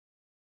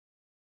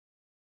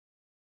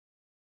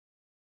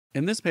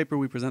In this paper,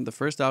 we present the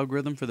first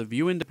algorithm for the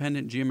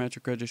view-independent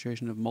geometric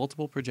registration of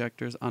multiple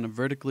projectors on a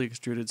vertically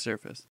extruded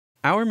surface.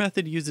 Our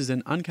method uses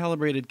an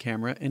uncalibrated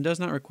camera and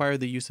does not require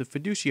the use of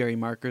fiduciary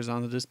markers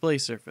on the display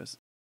surface.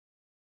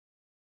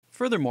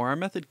 Furthermore, our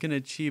method can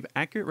achieve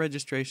accurate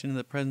registration in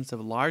the presence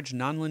of large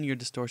nonlinear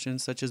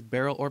distortions such as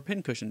barrel or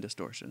pincushion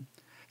distortion.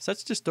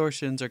 Such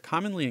distortions are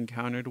commonly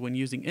encountered when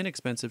using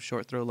inexpensive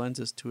short-throw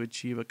lenses to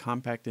achieve a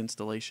compact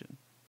installation.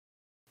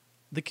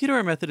 The key to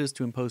our method is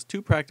to impose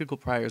two practical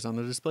priors on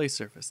the display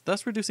surface,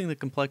 thus reducing the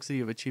complexity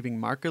of achieving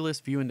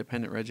markerless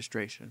view-independent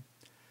registration.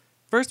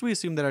 First, we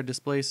assume that our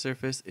display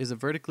surface is a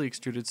vertically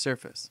extruded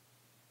surface.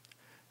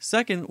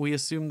 Second, we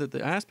assume that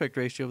the aspect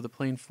ratio of the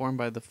plane formed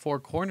by the four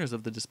corners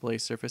of the display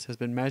surface has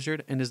been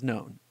measured and is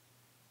known.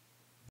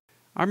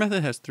 Our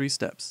method has three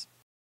steps.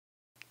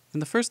 In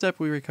the first step,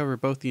 we recover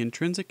both the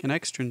intrinsic and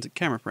extrinsic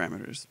camera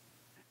parameters.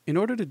 In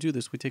order to do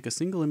this, we take a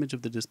single image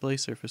of the display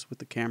surface with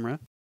the camera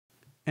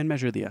and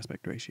measure the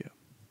aspect ratio.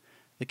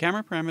 The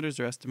camera parameters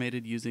are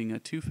estimated using a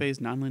two-phase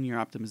nonlinear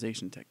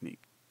optimization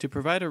technique. To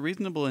provide a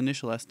reasonable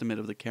initial estimate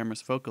of the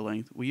camera's focal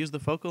length, we use the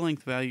focal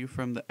length value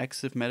from the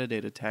EXIF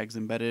metadata tags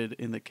embedded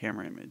in the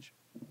camera image.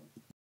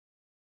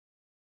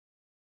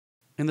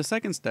 In the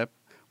second step,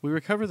 we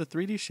recover the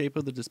 3D shape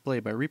of the display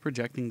by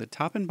reprojecting the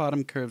top and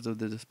bottom curves of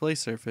the display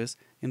surface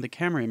in the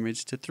camera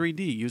image to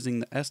 3D using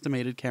the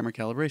estimated camera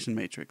calibration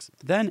matrix,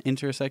 then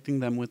intersecting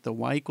them with the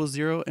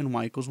y=0 and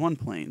y=1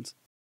 planes.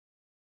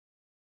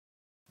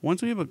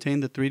 Once we have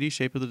obtained the 3D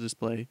shape of the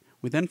display,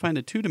 we then find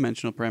a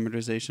two-dimensional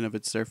parameterization of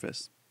its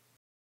surface.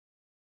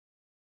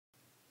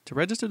 To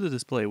register the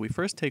display, we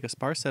first take a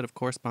sparse set of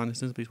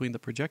correspondences between the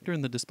projector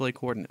and the display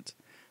coordinates.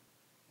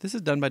 This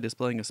is done by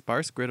displaying a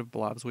sparse grid of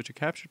blobs which are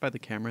captured by the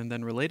camera and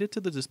then related to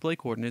the display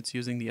coordinates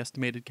using the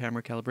estimated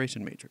camera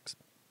calibration matrix.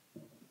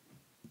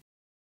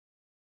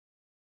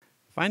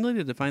 Finally,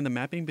 to define the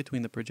mapping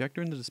between the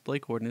projector and the display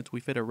coordinates, we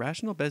fit a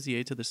rational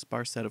Bezier to this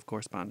sparse set of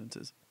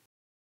correspondences.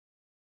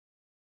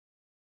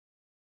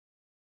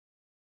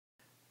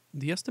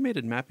 The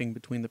estimated mapping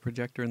between the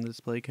projector and the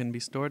display can be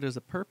stored as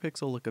a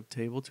per-pixel lookup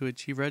table to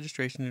achieve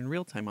registration in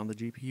real time on the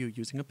GPU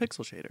using a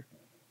pixel shader.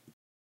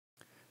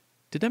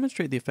 To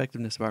demonstrate the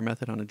effectiveness of our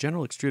method on a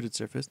general extruded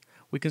surface,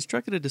 we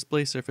constructed a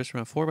display surface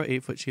from a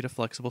 4x8 foot sheet of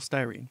flexible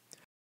styrene.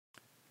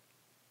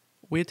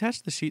 We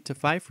attached the sheet to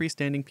 5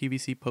 freestanding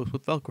PVC posts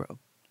with Velcro.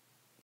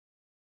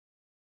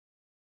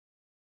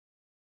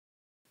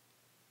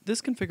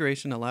 This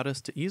configuration allowed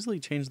us to easily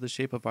change the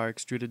shape of our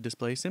extruded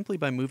display simply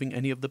by moving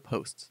any of the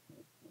posts.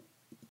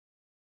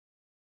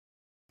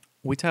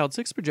 We tiled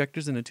 6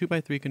 projectors in a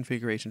 2x3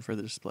 configuration for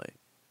the display.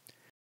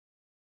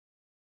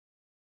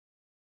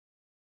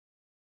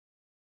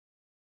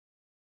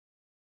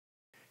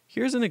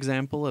 Here's an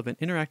example of an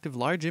interactive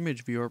large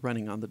image viewer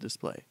running on the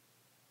display.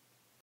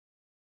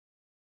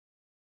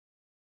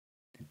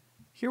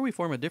 Here we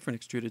form a different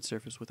extruded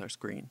surface with our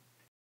screen.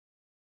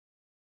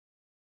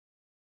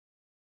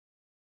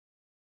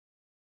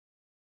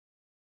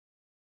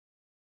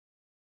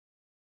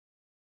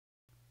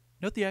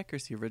 Note the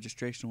accuracy of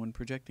registration when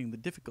projecting the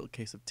difficult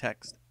case of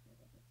text.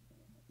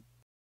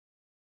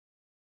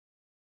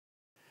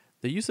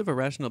 The use of a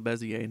rational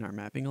Bezier in our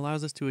mapping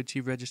allows us to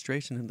achieve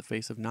registration in the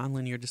face of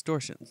nonlinear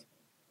distortions.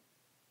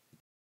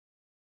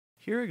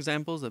 Here are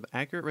examples of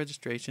accurate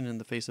registration in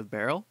the face of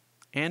barrel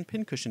and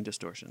pincushion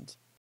distortions.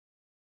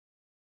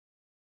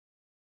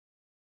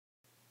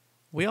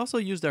 We also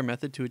used our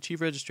method to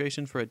achieve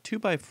registration for a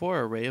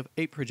 2x4 array of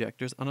 8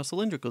 projectors on a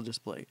cylindrical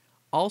display,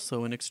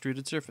 also an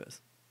extruded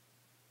surface.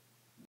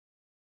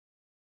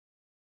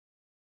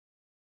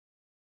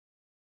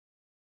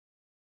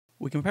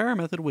 We compare our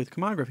method with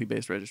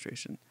chomography-based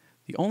registration,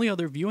 the only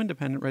other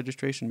view-independent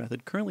registration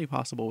method currently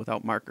possible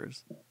without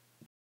markers.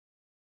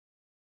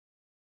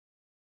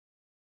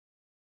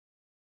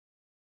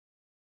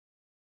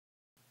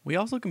 We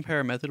also compare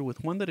our method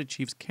with one that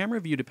achieves camera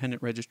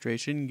view-dependent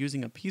registration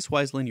using a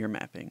piecewise linear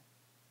mapping.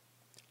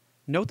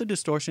 Note the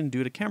distortion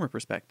due to camera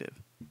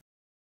perspective.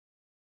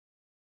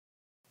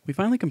 We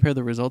finally compare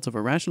the results of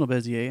a rational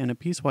Bezier and a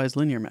piecewise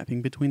linear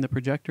mapping between the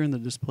projector and the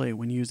display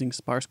when using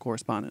sparse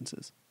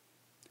correspondences.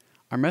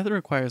 Our method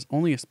requires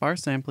only a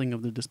sparse sampling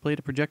of the display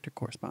to projector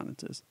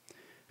correspondences.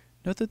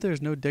 Note that there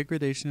is no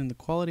degradation in the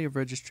quality of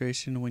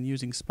registration when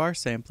using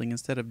sparse sampling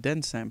instead of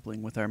dense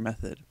sampling with our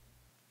method.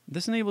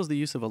 This enables the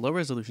use of a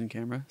low-resolution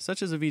camera,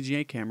 such as a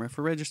VGA camera,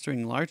 for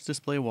registering large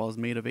display walls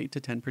made of 8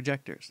 to 10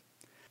 projectors.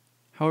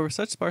 However,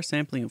 such sparse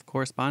sampling of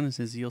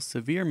correspondences yields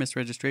severe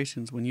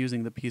misregistrations when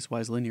using the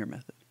piecewise linear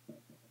method.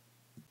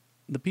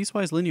 The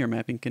piecewise linear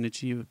mapping can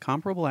achieve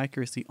comparable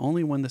accuracy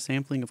only when the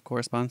sampling of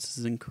correspondences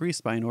is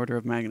increased by an order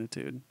of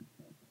magnitude.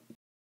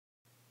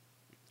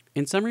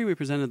 In summary, we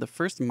presented the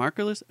first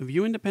markerless,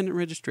 view-independent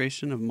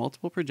registration of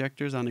multiple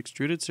projectors on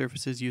extruded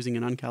surfaces using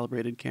an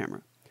uncalibrated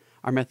camera.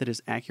 Our method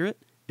is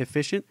accurate,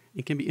 efficient,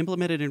 and can be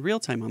implemented in real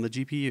time on the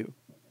GPU.